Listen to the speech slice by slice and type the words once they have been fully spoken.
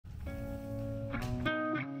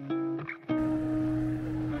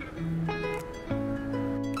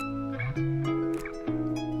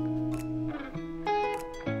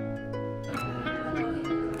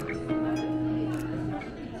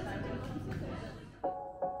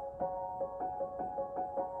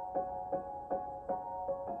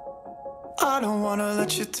I don't wanna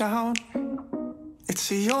let you down. It's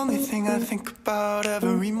the only thing I think about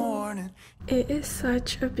every morning. It is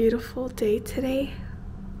such a beautiful day today.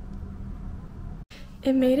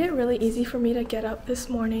 It made it really easy for me to get up this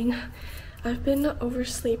morning. I've been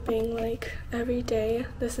oversleeping like every day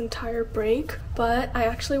this entire break, but I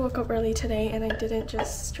actually woke up early today and I didn't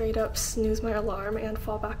just straight up snooze my alarm and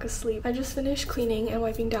fall back asleep. I just finished cleaning and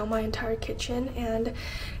wiping down my entire kitchen, and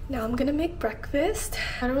now I'm gonna make breakfast.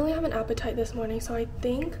 I don't really have an appetite this morning, so I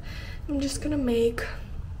think I'm just gonna make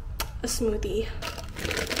a smoothie.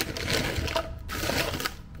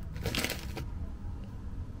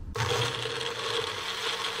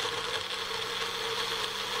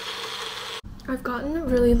 I've gotten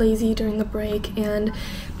really lazy during the break and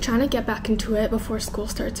I'm trying to get back into it before school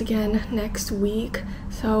starts again next week.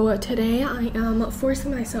 So today I am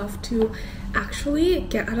forcing myself to actually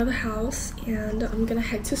get out of the house, and I'm gonna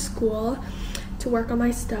head to school to work on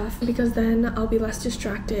my stuff because then I'll be less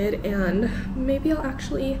distracted and maybe I'll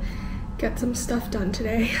actually get some stuff done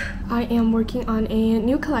today. I am working on a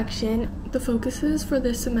new collection. The focuses for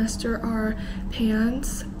this semester are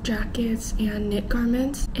pants, jackets, and knit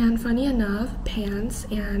garments. And funny enough, pants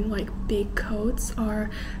and like big coats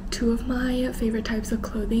are two of my favorite types of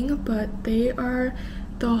clothing, but they are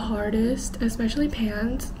the hardest, especially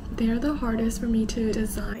pants. They're the hardest for me to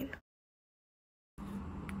design.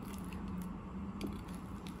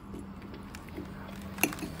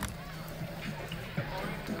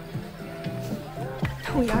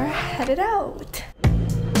 We are headed out.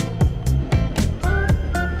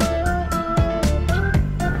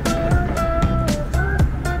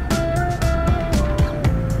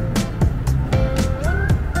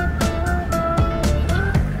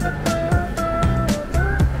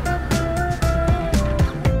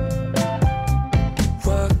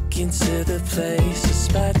 Walk into the place, a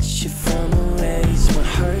spot you from a ways. My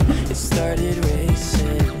heart, it started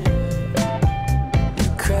racing.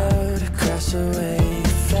 The crowd across the way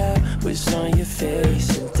was on your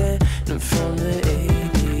face, and then I'm from the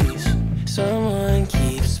 80s. Someone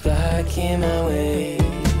keeps blocking my way.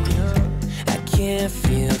 I can't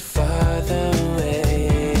feel farther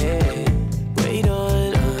away. Wait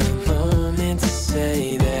on a moment to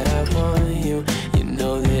say that I want you. You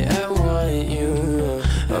know that I want you.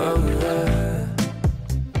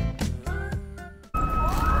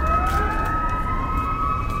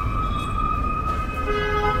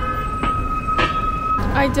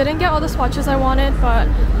 I didn't get all the swatches I wanted, but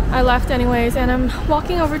I left anyways, and I'm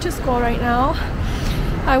walking over to school right now.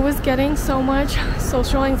 I was getting so much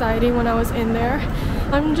social anxiety when I was in there.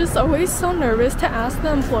 I'm just always so nervous to ask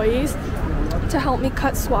the employees to help me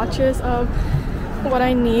cut swatches of what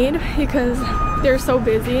I need because they're so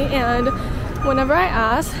busy, and whenever I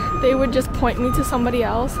asked, they would just point me to somebody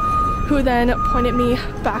else who then pointed me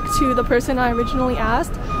back to the person I originally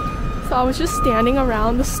asked. So I was just standing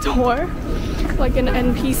around the store like an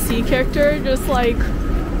NPC character, just like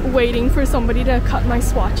waiting for somebody to cut my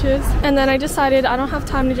swatches. And then I decided I don't have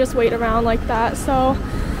time to just wait around like that, so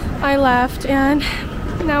I left, and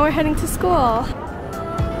now we're heading to school.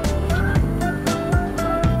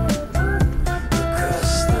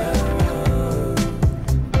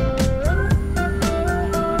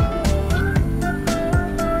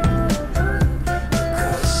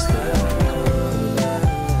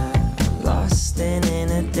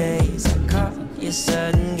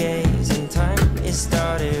 Sudden gaze, and time it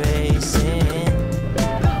started racing.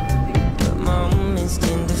 But moments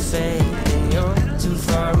tend to fade, and you're too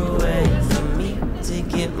far away from me to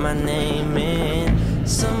get my name in.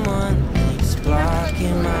 Someone keeps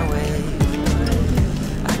blocking my way.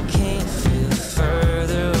 I can't feel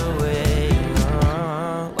further away.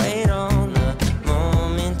 Wait on a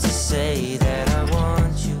moment to say that I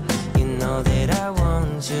want you. You know that I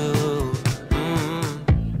want you.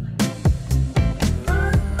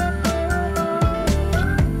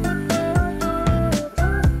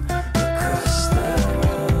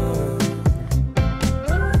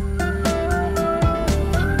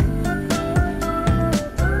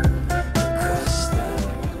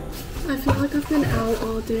 I've been out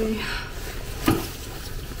all day.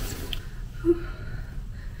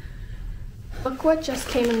 Look what just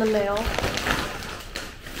came in the mail.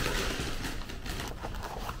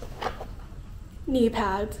 Knee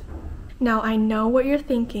pads. Now I know what you're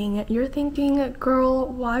thinking. You're thinking, girl,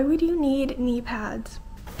 why would you need knee pads?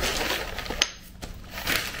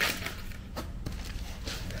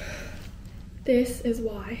 This is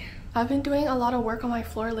why. I've been doing a lot of work on my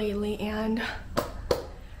floor lately, and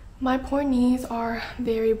my poor knees are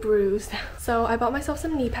very bruised. So I bought myself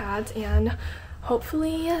some knee pads, and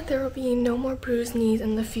Hopefully there will be no more bruised knees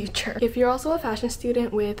in the future. If you're also a fashion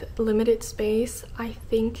student with limited space, I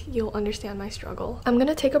think you'll understand my struggle. I'm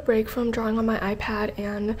gonna take a break from drawing on my iPad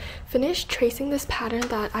and finish tracing this pattern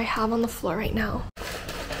that I have on the floor right now.